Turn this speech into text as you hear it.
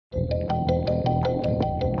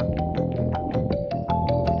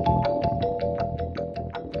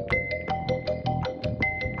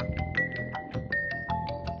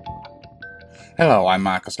Hello, I'm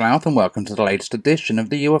Lowth and welcome to the latest edition of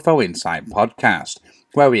the UFO Insight Podcast,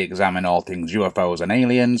 where we examine all things UFOs and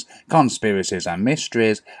aliens, conspiracies and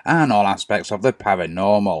mysteries, and all aspects of the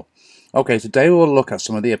paranormal. Okay, today we'll look at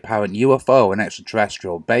some of the apparent UFO and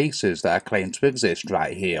extraterrestrial bases that are claimed to exist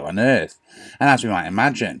right here on Earth. And as we might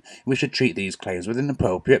imagine, we should treat these claims with an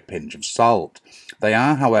appropriate pinch of salt. They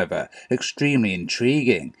are, however, extremely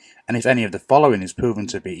intriguing, and if any of the following is proven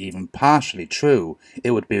to be even partially true,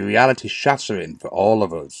 it would be reality-shattering for all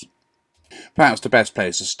of us. Perhaps the best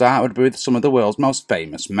place to start would be with some of the world's most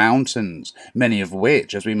famous mountains, many of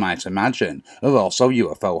which, as we might imagine, are also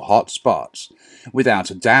UFO hotspots. Without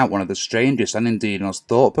a doubt, one of the strangest and indeed most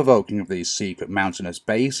thought-provoking of these secret mountainous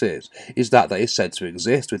bases is that they is said to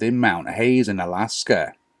exist within Mount Hayes in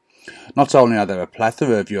Alaska. Not only are there a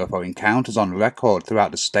plethora of UFO encounters on record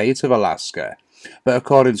throughout the state of Alaska, but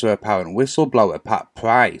according to apparent whistleblower Pat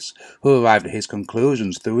Price, who arrived at his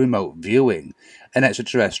conclusions through remote viewing, an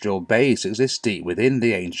extraterrestrial base exists deep within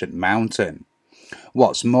the ancient mountain.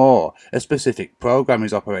 What's more, a specific program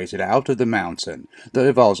is operated out of the mountain that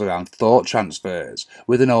revolves around thought transfers,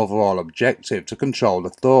 with an overall objective to control the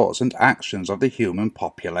thoughts and actions of the human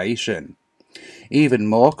population. Even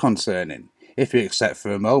more concerning, if you accept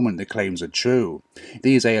for a moment the claims are true,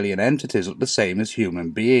 these alien entities look the same as human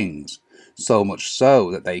beings. So much so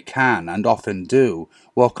that they can, and often do,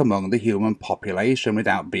 walk among the human population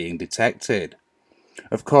without being detected.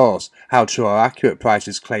 Of course, how true or accurate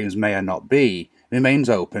Price's claims may or not be remains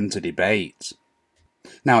open to debate.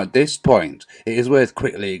 Now at this point, it is worth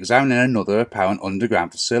quickly examining another apparent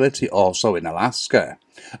underground facility also in Alaska,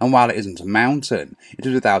 and while it isn't a mountain, it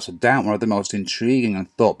is without a doubt one of the most intriguing and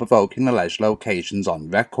thought-provoking alleged locations on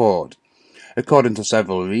record. According to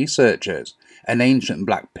several researchers, an ancient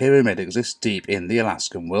black pyramid exists deep in the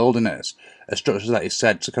Alaskan wilderness, a structure that is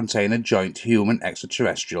said to contain a joint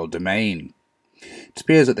human-extraterrestrial domain. It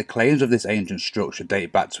appears that the claims of this ancient structure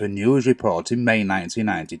date back to a news report in May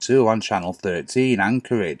 1992 on Channel 13,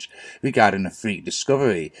 Anchorage, regarding a freak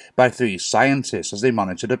discovery by 3 scientists as they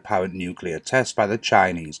monitored apparent nuclear tests by the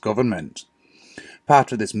Chinese government.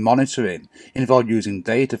 Part of this monitoring involved using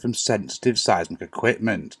data from sensitive seismic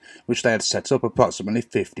equipment, which they had set up approximately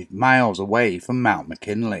 50 miles away from Mount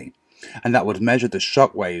McKinley, and that would measure the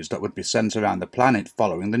shock waves that would be sent around the planet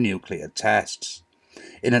following the nuclear tests.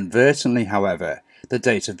 Inadvertently, however, the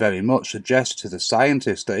data very much suggested to the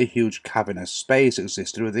scientists that a huge cavernous space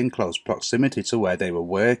existed within close proximity to where they were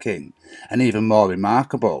working, and even more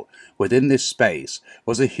remarkable, within this space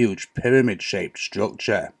was a huge pyramid-shaped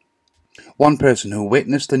structure. One person who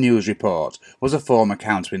witnessed the news report was a former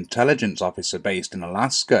counterintelligence officer based in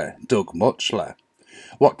Alaska, Doug Muchler.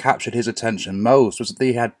 What captured his attention most was that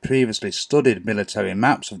he had previously studied military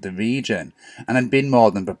maps of the region and had been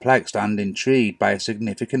more than perplexed and intrigued by a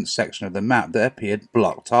significant section of the map that appeared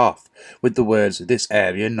blocked off, with the words "this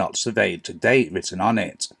area not surveyed to date" written on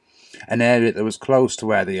it, an area that was close to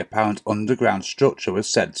where the apparent underground structure was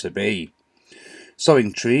said to be. So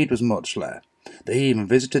intrigued was Muchler that he even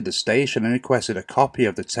visited the station and requested a copy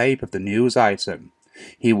of the tape of the news item.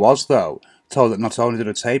 He was, though, told that not only did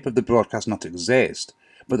a tape of the broadcast not exist,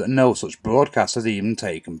 but that no such broadcast had even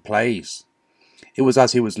taken place. It was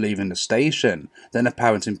as he was leaving the station that an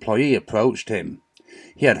apparent employee approached him.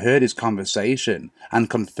 He had heard his conversation and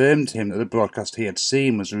confirmed to him that the broadcast he had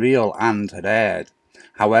seen was real and had aired.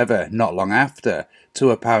 However, not long after, 2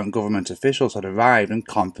 apparent government officials had arrived and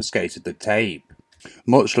confiscated the tape.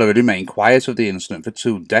 Muchler had remained quiet of the incident for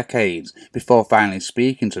 2 decades before finally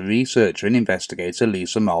speaking to researcher and investigator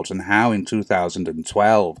Lisa Moulton Howe in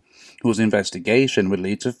 2012, whose investigation would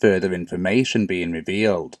lead to further information being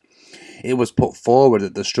revealed. It was put forward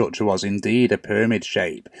that the structure was indeed a pyramid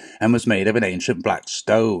shape and was made of an ancient black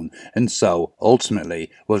stone, and so,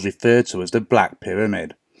 ultimately, was referred to as the Black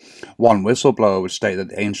Pyramid. One whistleblower would state that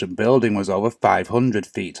the ancient building was over 500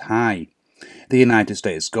 feet high. The United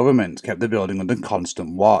States government kept the building under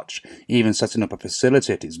constant watch, even setting up a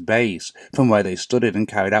facility at its base, from where they studied and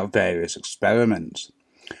carried out various experiments.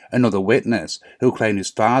 Another witness, who claimed his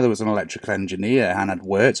father was an electrical engineer and had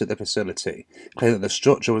worked at the facility, claimed that the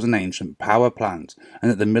structure was an ancient power plant, and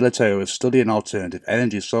that the military was studying alternative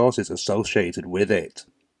energy sources associated with it.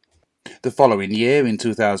 The following year, in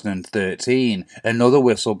 2013, another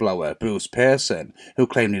whistleblower, Bruce Pearson, who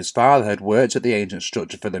claimed his father had worked at the ancient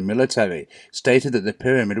structure for the military, stated that the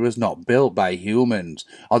pyramid was not built by humans,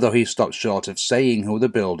 although he stopped short of saying who the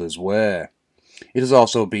builders were. It has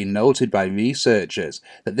also been noted by researchers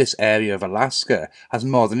that this area of Alaska has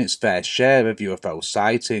more than its fair share of UFO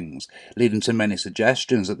sightings, leading to many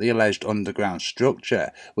suggestions that the alleged underground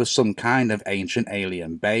structure was some kind of ancient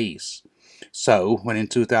alien base. So, when in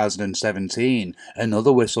 2017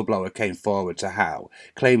 another whistleblower came forward to Howe,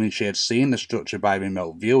 claiming she had seen the structure by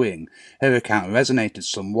remote viewing, her account resonated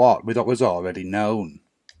somewhat with what was already known.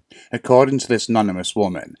 According to this anonymous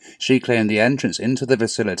woman, she claimed the entrance into the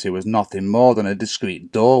facility was nothing more than a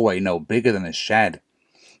discreet doorway no bigger than a shed.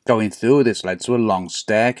 Going through this led to a long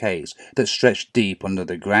staircase that stretched deep under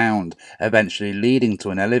the ground, eventually leading to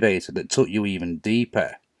an elevator that took you even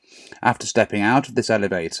deeper. After stepping out of this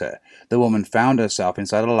elevator, the woman found herself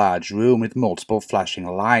inside a large room with multiple flashing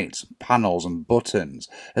lights, panels and buttons,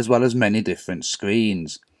 as well as many different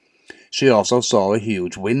screens. She also saw a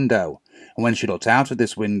huge window, and when she looked out of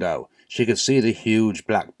this window, she could see the huge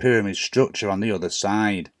black pyramid structure on the other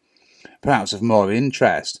side. Perhaps of more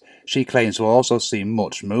interest, she claims to also see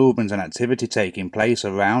much movement and activity taking place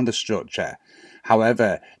around the structure.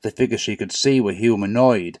 However, the figures she could see were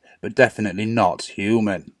humanoid, but definitely not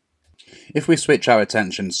human. If we switch our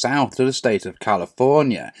attention south to the state of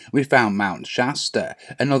California, we found Mount Shasta,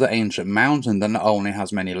 another ancient mountain that not only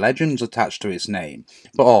has many legends attached to its name,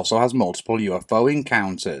 but also has multiple UFO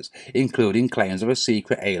encounters, including claims of a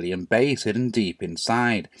secret alien base hidden deep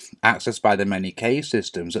inside, accessed by the many cave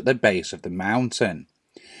systems at the base of the mountain.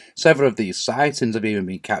 Several of these sightings have even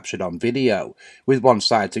been captured on video, with one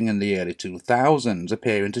sighting in the early 2000s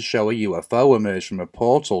appearing to show a UFO emerge from a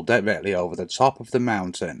portal directly over the top of the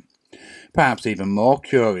mountain. Perhaps even more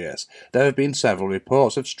curious, there have been several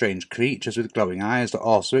reports of strange creatures with glowing eyes that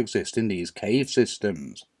also exist in these cave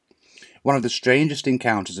systems. One of the strangest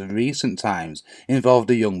encounters of recent times involved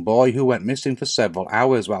a young boy who went missing for several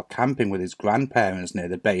hours while camping with his grandparents near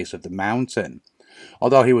the base of the mountain.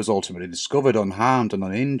 Although he was ultimately discovered unharmed and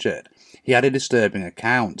uninjured, he had a disturbing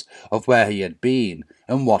account of where he had been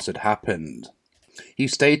and what had happened. He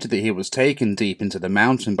stated that he was taken deep into the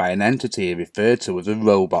mountain by an entity he referred to as a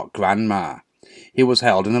robot grandma. He was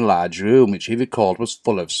held in a large room which he recalled was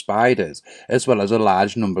full of spiders, as well as a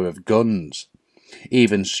large number of guns.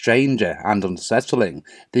 Even stranger and unsettling,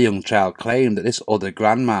 the young child claimed that this other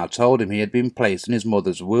grandma told him he had been placed in his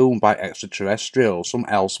mother's womb by extraterrestrials from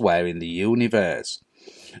elsewhere in the universe.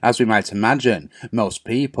 As we might imagine, most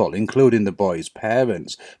people, including the boy's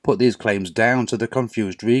parents, put these claims down to the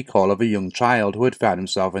confused recall of a young child who had found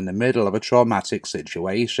himself in the middle of a traumatic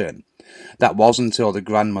situation. That wasn't until the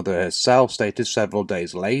grandmother herself stated several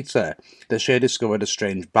days later that she had discovered a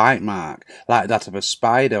strange bite mark, like that of a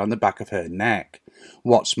spider, on the back of her neck.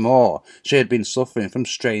 What's more, she had been suffering from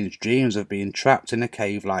strange dreams of being trapped in a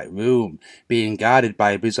cave-like room, being guarded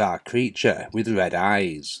by a bizarre creature with red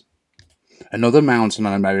eyes. Another mountain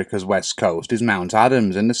on America's west coast is Mount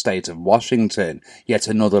Adams in the state of Washington, yet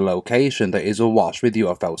another location that is awash with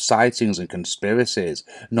UFO sightings and conspiracies,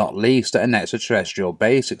 not least that an extraterrestrial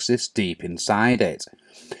base exists deep inside it.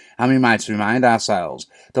 And we might remind ourselves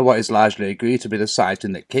that what is largely agreed to be the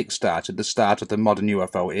sighting that kick-started the start of the modern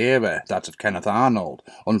UFO era, that of Kenneth Arnold,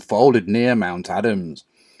 unfolded near Mount Adams.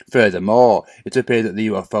 Furthermore, it appeared that the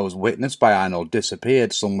UFOs witnessed by Arnold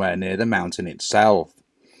disappeared somewhere near the mountain itself.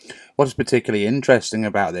 What is particularly interesting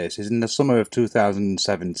about this is in the summer of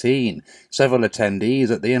 2017, several attendees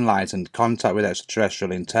at the Enlightened Contact with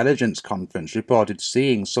Extraterrestrial Intelligence conference reported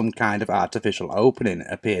seeing some kind of artificial opening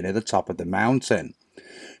appear near the top of the mountain.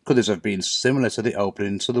 Could this have been similar to the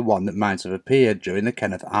opening to the one that might have appeared during the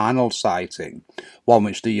Kenneth Arnold sighting, one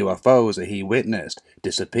which the UFOs that he witnessed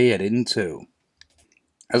disappeared into?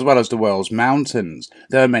 As well as the world's mountains,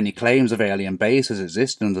 there are many claims of alien bases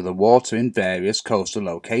existing under the water in various coastal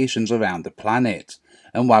locations around the planet,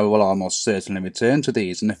 and while we will almost certainly return to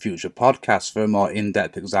these in a future podcast for a more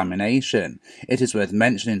in-depth examination, it is worth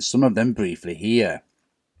mentioning some of them briefly here.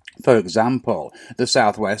 For example, the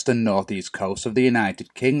southwest and northeast coasts of the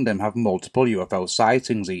United Kingdom have multiple UFO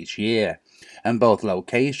sightings each year, and both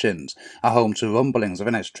locations are home to rumblings of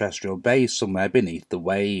an extraterrestrial base somewhere beneath the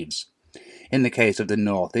waves. In the case of the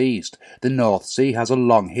Northeast, the North Sea has a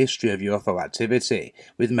long history of UFO activity,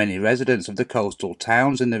 with many residents of the coastal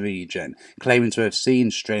towns in the region claiming to have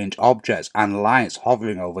seen strange objects and lights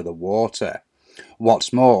hovering over the water.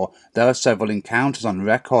 What's more, there are several encounters on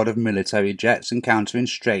record of military jets encountering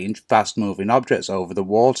strange, fast-moving objects over the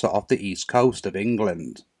water off the east coast of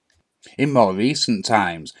England. In more recent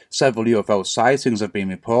times, several UFO sightings have been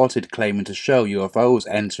reported claiming to show UFOs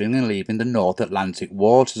entering and leaving the North Atlantic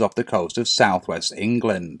waters off the coast of southwest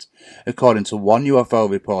England. According to one UFO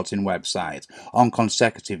reporting website, on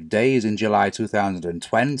consecutive days in July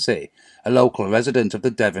 2020, a local resident of the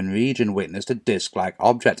Devon region witnessed a disc-like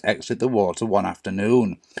object exit the water one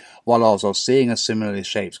afternoon, while also seeing a similarly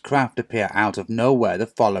shaped craft appear out of nowhere the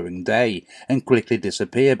following day and quickly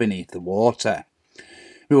disappear beneath the water.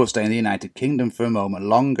 We will stay in the United Kingdom for a moment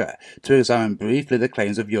longer to examine briefly the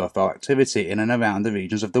claims of UFO activity in and around the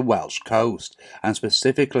regions of the Welsh coast, and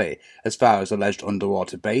specifically, as far as alleged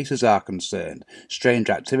underwater bases are concerned, strange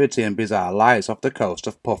activity and bizarre lights off the coast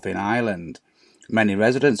of Puffin Island. Many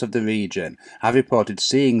residents of the region have reported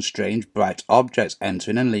seeing strange bright objects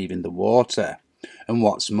entering and leaving the water. And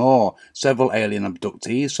what's more, several alien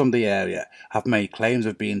abductees from the area have made claims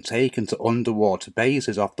of being taken to underwater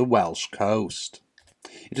bases off the Welsh coast.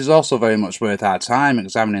 It is also very much worth our time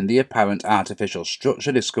examining the apparent artificial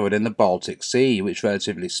structure discovered in the Baltic Sea, which,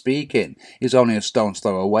 relatively speaking, is only a stone's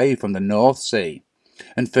throw away from the North Sea.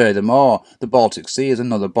 And furthermore, the Baltic Sea is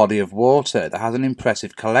another body of water that has an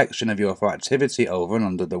impressive collection of UFO activity over and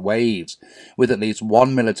under the waves, with at least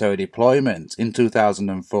one military deployment in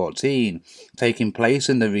 2014 taking place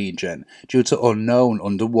in the region due to unknown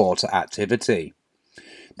underwater activity.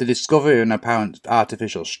 The discovery of an apparent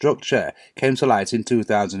artificial structure came to light in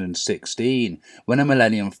 2016, when a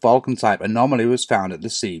Millennium Falcon-type anomaly was found at the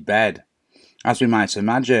seabed. As we might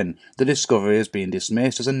imagine, the discovery has been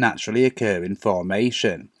dismissed as a naturally occurring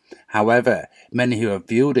formation. However, many who have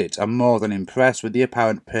viewed it are more than impressed with the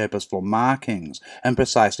apparent purposeful markings and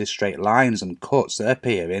precisely straight lines and cuts that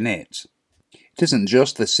appear in it. It isn't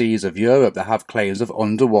just the seas of Europe that have claims of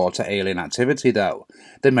underwater alien activity though.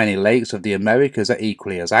 The many lakes of the Americas are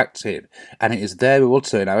equally as active, and it is there we will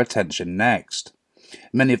turn our attention next.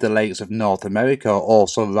 Many of the lakes of North America are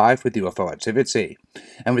also rife with UFO activity,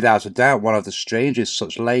 and without a doubt one of the strangest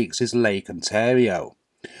such lakes is Lake Ontario.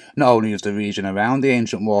 Not only is the region around the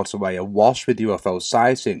ancient waterway awash with UFO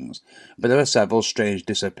sightings, but there are several strange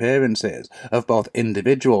disappearances of both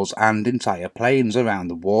individuals and entire planes around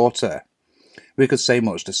the water. We could say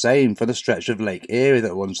much the same for the stretch of Lake Erie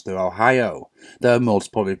that runs through Ohio. There are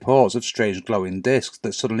multiple reports of strange glowing discs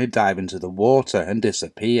that suddenly dive into the water and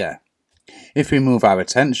disappear. If we move our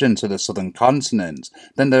attention to the southern continent,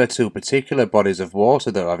 then there are two particular bodies of water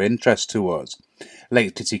that are of interest to us.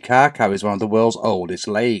 Lake Titicaca is one of the world's oldest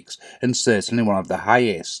lakes, and certainly one of the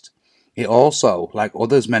highest. It also, like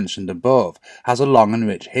others mentioned above, has a long and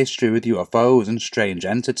rich history with UFOs and strange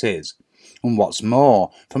entities. And what's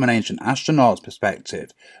more, from an ancient astronaut's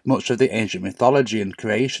perspective, much of the ancient mythology and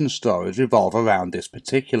creation stories revolve around this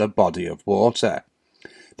particular body of water.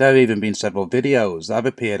 There have even been several videos that have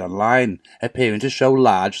appeared online, appearing to show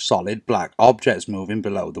large, solid black objects moving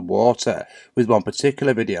below the water, with one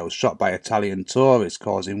particular video shot by Italian tourists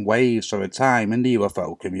causing waves for a time in the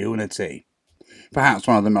UFO community. Perhaps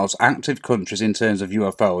one of the most active countries in terms of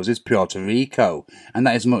UFOs is Puerto Rico, and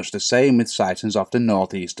that is much the same with sightings off the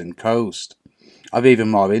northeastern coast. Of even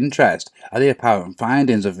more interest are the apparent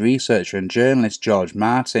findings of researcher and journalist George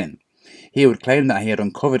Martin. He would claim that he had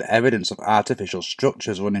uncovered evidence of artificial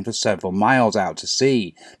structures running for several miles out to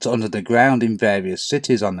sea to under the ground in various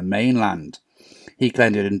cities on the mainland. He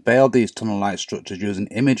claimed he had unveiled these tunnel-like structures using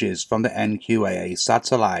images from the NQAA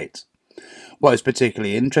satellite. What is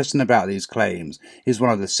particularly interesting about these claims is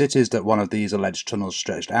one of the cities that one of these alleged tunnels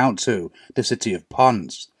stretched out to, the city of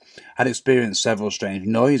Ponce, had experienced several strange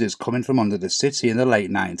noises coming from under the city in the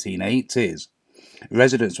late 1980s.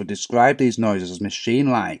 Residents would describe these noises as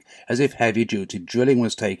machine-like, as if heavy-duty drilling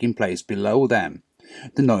was taking place below them.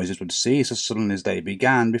 The noises would cease as suddenly as they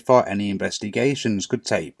began before any investigations could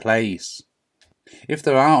take place. If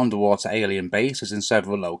there are underwater alien bases in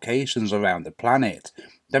several locations around the planet,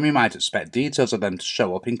 then we might expect details of them to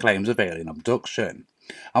show up in claims of alien abduction.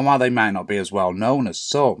 And while they might not be as well known as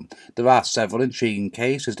some, there are several intriguing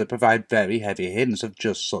cases that provide very heavy hints of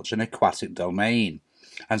just such an aquatic domain,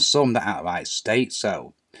 and some that outright state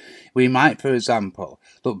so. We might, for example,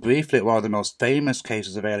 look briefly at one of the most famous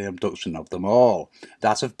cases of alien abduction of them all,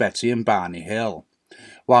 that of Betty and Barney Hill.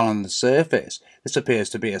 While on the surface, this appears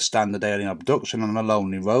to be a standard alien abduction on a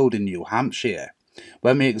lonely road in New Hampshire,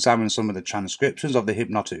 when we examine some of the transcriptions of the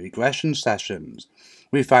hypnotic regression sessions,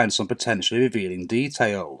 we find some potentially revealing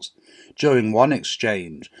details. During one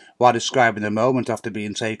exchange, while describing the moment after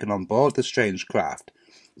being taken on board the strange craft,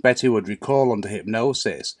 Betty would recall under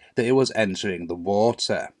hypnosis that it was entering the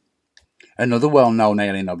water. Another well-known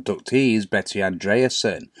alien abductee is Betty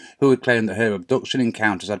Andreasson, who would claim that her abduction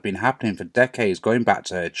encounters had been happening for decades going back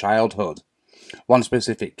to her childhood. One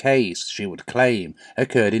specific case, she would claim,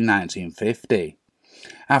 occurred in 1950.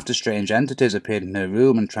 After strange entities appeared in her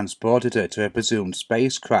room and transported her to a presumed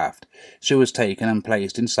spacecraft, she was taken and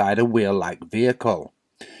placed inside a wheel-like vehicle.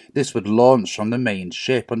 This would launch from the main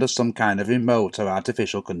ship under some kind of remote or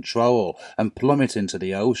artificial control and plummet into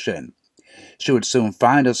the ocean. She would soon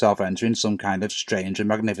find herself entering some kind of strange and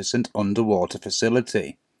magnificent underwater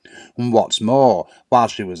facility. And what's more, while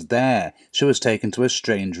she was there, she was taken to a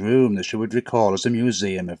strange room that she would recall as a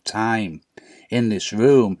museum of time. In this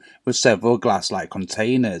room were several glass-like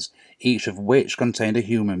containers, each of which contained a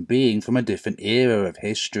human being from a different era of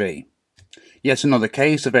history. Yet another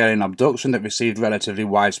case of alien abduction that received relatively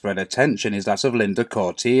widespread attention is that of Linda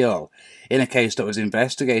Corteil. In a case that was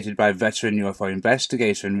investigated by veteran UFO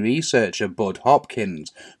investigator and researcher Bud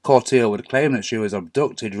Hopkins, Corteil would claim that she was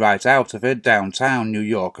abducted right out of her downtown New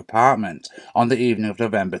York apartment on the evening of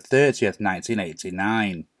November 30th,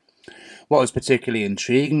 1989. What was particularly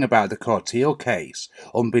intriguing about the Corteil case,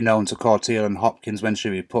 unbeknown to Corteil and Hopkins when she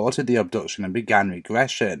reported the abduction and began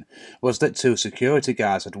regression, was that two security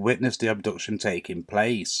guards had witnessed the abduction taking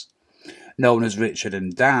place. Known as Richard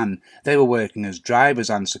and Dan, they were working as drivers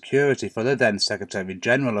and security for the then Secretary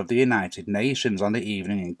General of the United Nations on the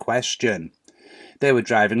evening in question. They were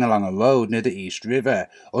driving along a road near the East River,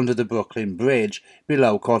 under the Brooklyn Bridge,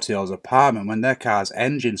 below Corteil's apartment when their car's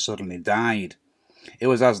engine suddenly died. It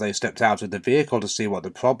was as they stepped out of the vehicle to see what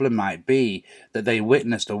the problem might be that they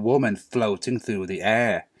witnessed a woman floating through the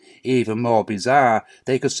air. Even more bizarre,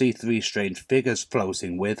 they could see three strange figures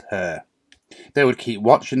floating with her. They would keep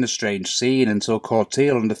watching the strange scene until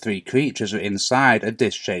Corteil and the three creatures were inside a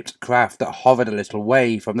disc-shaped craft that hovered a little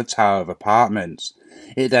way from the tower of apartments.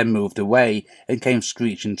 It then moved away and came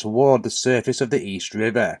screeching toward the surface of the East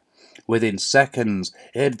River. Within seconds,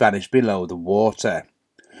 it had vanished below the water.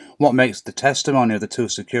 What makes the testimony of the two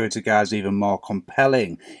security guards even more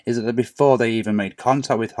compelling is that before they even made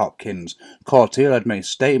contact with Hopkins, Corteil had made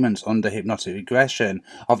statements under hypnotic regression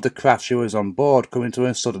of the craft she was on board coming to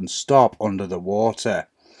a sudden stop under the water.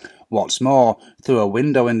 What's more, through a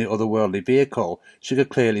window in the otherworldly vehicle, she could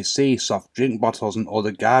clearly see soft drink bottles and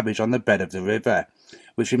other garbage on the bed of the river,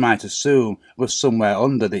 which we might assume was somewhere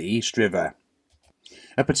under the East River.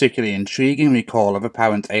 A particularly intriguing recall of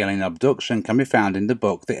apparent alien abduction can be found in the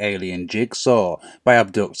book The Alien Jigsaw by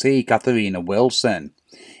abductee Katharina Wilson.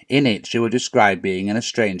 In it, she would describe being in a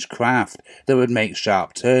strange craft that would make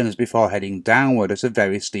sharp turns before heading downward at a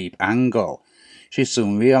very steep angle. She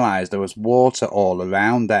soon realized there was water all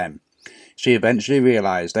around them. She eventually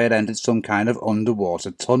realized they had entered some kind of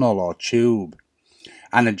underwater tunnel or tube.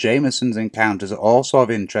 Anna Jameson's encounters are also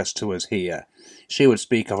of interest to us here. She would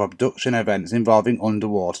speak of abduction events involving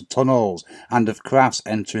underwater tunnels and of crafts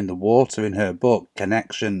entering the water in her book,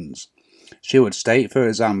 Connections. She would state, for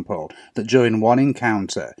example, that during one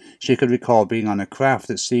encounter, she could recall being on a craft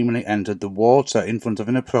that seemingly entered the water in front of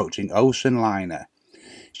an approaching ocean liner.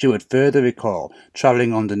 She would further recall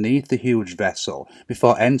travelling underneath the huge vessel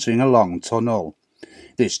before entering a long tunnel.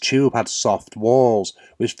 This tube had soft walls,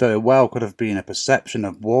 which very well could have been a perception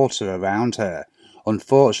of water around her.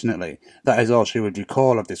 Unfortunately, that is all she would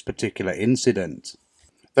recall of this particular incident.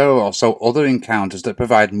 There are also other encounters that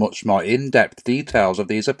provide much more in-depth details of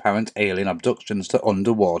these apparent alien abductions to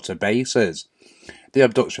underwater bases. The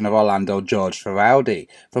abduction of Orlando George Ferraudi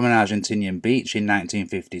from an Argentinian beach in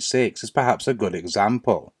 1956 is perhaps a good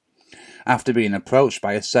example. After being approached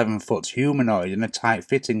by a 7-foot humanoid in a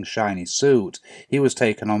tight-fitting shiny suit, he was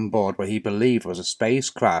taken on board what he believed was a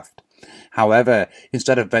spacecraft. However,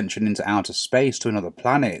 instead of venturing into outer space to another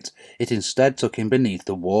planet, it instead took him beneath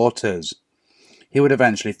the waters. He would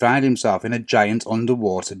eventually find himself in a giant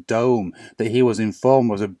underwater dome that he was informed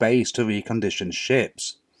was a base to recondition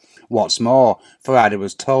ships. What's more, Ferraudi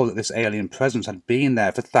was told that this alien presence had been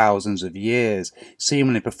there for thousands of years,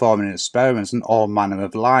 seemingly performing experiments on all manner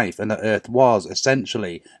of life, and that Earth was,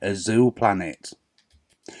 essentially, a zoo planet.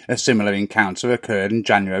 A similar encounter occurred in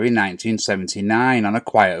January 1979 on a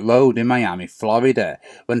quiet road in Miami, Florida,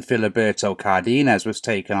 when Filiberto Cardenas was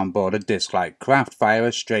taken on board a disc-like craft via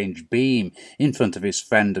a strange beam in front of his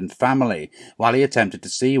friend and family while he attempted to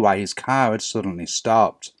see why his car had suddenly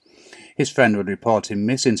stopped. His friend would report him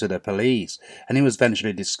missing to the police, and he was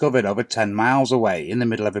eventually discovered over 10 miles away in the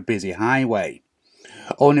middle of a busy highway.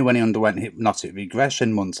 Only when he underwent hypnotic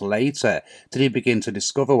regression months later did he begin to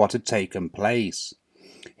discover what had taken place.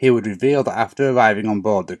 He would reveal that after arriving on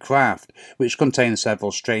board the craft, which contained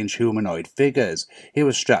several strange humanoid figures, he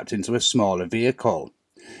was strapped into a smaller vehicle.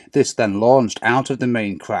 This then launched out of the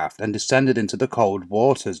main craft and descended into the cold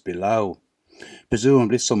waters below.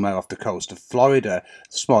 Presumably somewhere off the coast of Florida,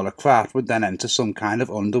 the smaller craft would then enter some kind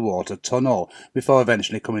of underwater tunnel before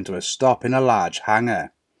eventually coming to a stop in a large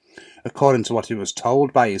hangar. According to what he was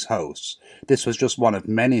told by his hosts, this was just one of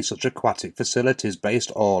many such aquatic facilities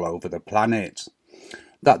based all over the planet.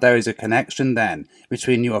 That there is a connection, then,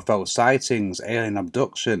 between UFO sightings, alien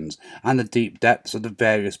abductions, and the deep depths of the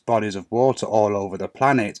various bodies of water all over the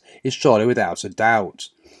planet is surely without a doubt.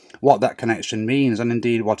 What that connection means, and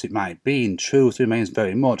indeed what it might be in truth, remains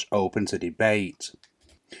very much open to debate.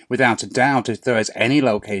 Without a doubt, if there is any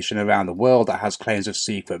location around the world that has claims of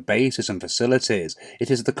secret bases and facilities, it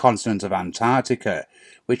is the continent of Antarctica,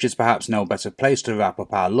 which is perhaps no better place to wrap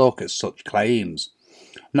up our look at such claims.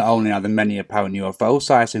 Not only are there many apparent UFO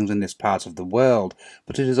sightings in this part of the world,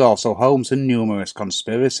 but it is also home to numerous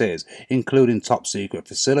conspiracies, including top-secret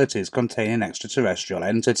facilities containing extraterrestrial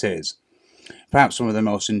entities. Perhaps one of the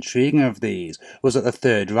most intriguing of these was that the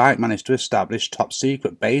Third Reich managed to establish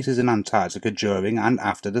top-secret bases in Antarctica during and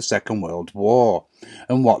after the Second World War.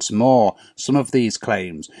 And what's more, some of these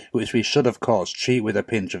claims, which we should of course treat with a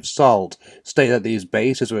pinch of salt, state that these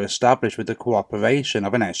bases were established with the cooperation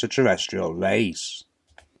of an extraterrestrial race.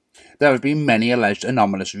 There have been many alleged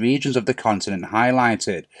anomalous regions of the continent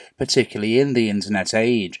highlighted, particularly in the internet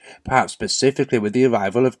age, perhaps specifically with the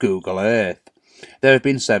arrival of Google Earth. There have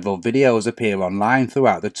been several videos appear online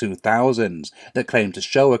throughout the 2000s that claim to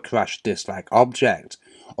show a crashed disc-like object,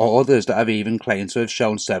 or others that have even claimed to have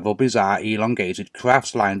shown several bizarre elongated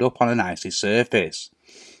crafts lined up on an icy surface.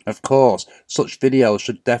 Of course, such videos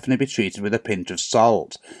should definitely be treated with a pinch of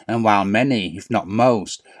salt, and while many, if not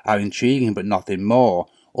most, are intriguing but nothing more,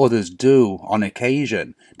 others do, on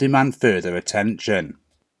occasion, demand further attention.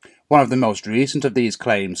 One of the most recent of these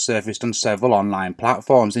claims surfaced on several online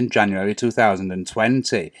platforms in January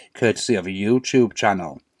 2020, courtesy of a YouTube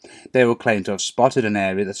channel. They were claimed to have spotted an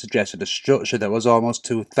area that suggested a structure that was almost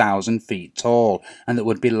 2,000 feet tall and that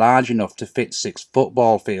would be large enough to fit 6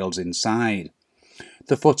 football fields inside.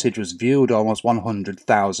 The footage was viewed almost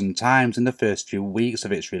 100,000 times in the first few weeks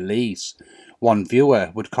of its release. One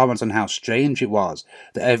viewer would comment on how strange it was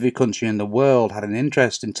that every country in the world had an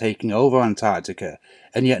interest in taking over Antarctica,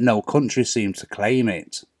 and yet no country seemed to claim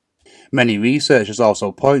it. Many researchers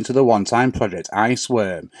also point to the one-time Project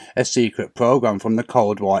Iceworm, a secret program from the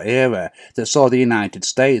Cold War era that saw the United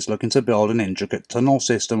States looking to build an intricate tunnel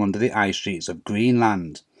system under the ice sheets of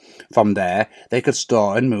Greenland. From there, they could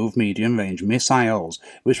store and move medium-range missiles,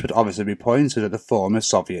 which would obviously be pointed at the former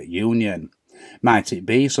Soviet Union. Might it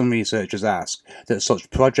be, some researchers ask, that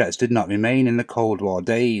such projects did not remain in the Cold War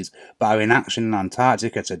days, but are in action in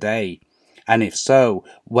Antarctica today? And if so,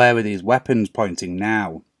 where are these weapons pointing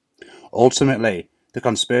now? Ultimately, the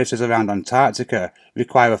conspiracies around Antarctica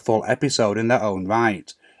require a full episode in their own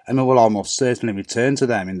right, and we will almost certainly return to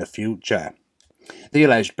them in the future. The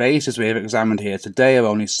alleged bases we have examined here today are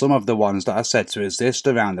only some of the ones that are said to exist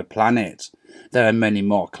around the planet. There are many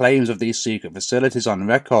more claims of these secret facilities on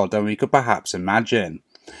record than we could perhaps imagine.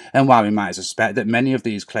 And while we might suspect that many of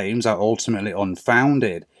these claims are ultimately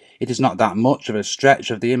unfounded, it is not that much of a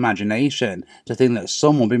stretch of the imagination to think that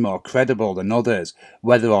some will be more credible than others,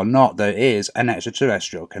 whether or not there is an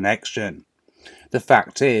extraterrestrial connection. The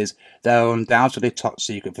fact is, there are undoubtedly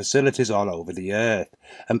top-secret facilities all over the Earth,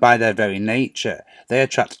 and by their very nature, they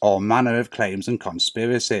attract all manner of claims and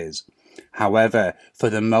conspiracies. However, for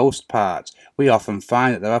the most part, we often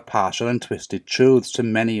find that there are partial and twisted truths to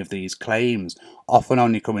many of these claims, often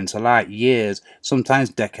only coming to light years, sometimes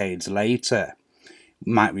decades later.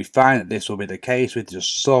 Might we find that this will be the case with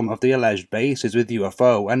just some of the alleged bases with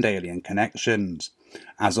UFO and alien connections?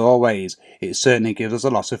 As always, it certainly gives us a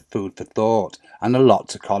lot of food for thought and a lot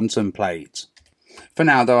to contemplate. For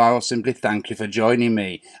now though, I will simply thank you for joining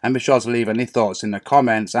me, and be sure to leave any thoughts in the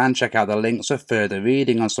comments and check out the links for further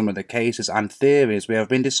reading on some of the cases and theories we have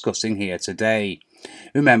been discussing here today.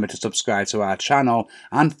 Remember to subscribe to our channel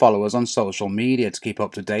and follow us on social media to keep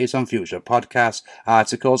up to date on future podcasts,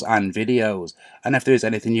 articles and videos. And if there is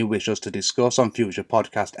anything you wish us to discuss on future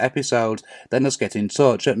podcast episodes, then just get in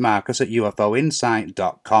touch at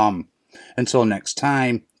marcus@ufoinsight.com. Until next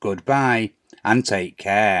time, goodbye and take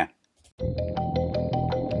care.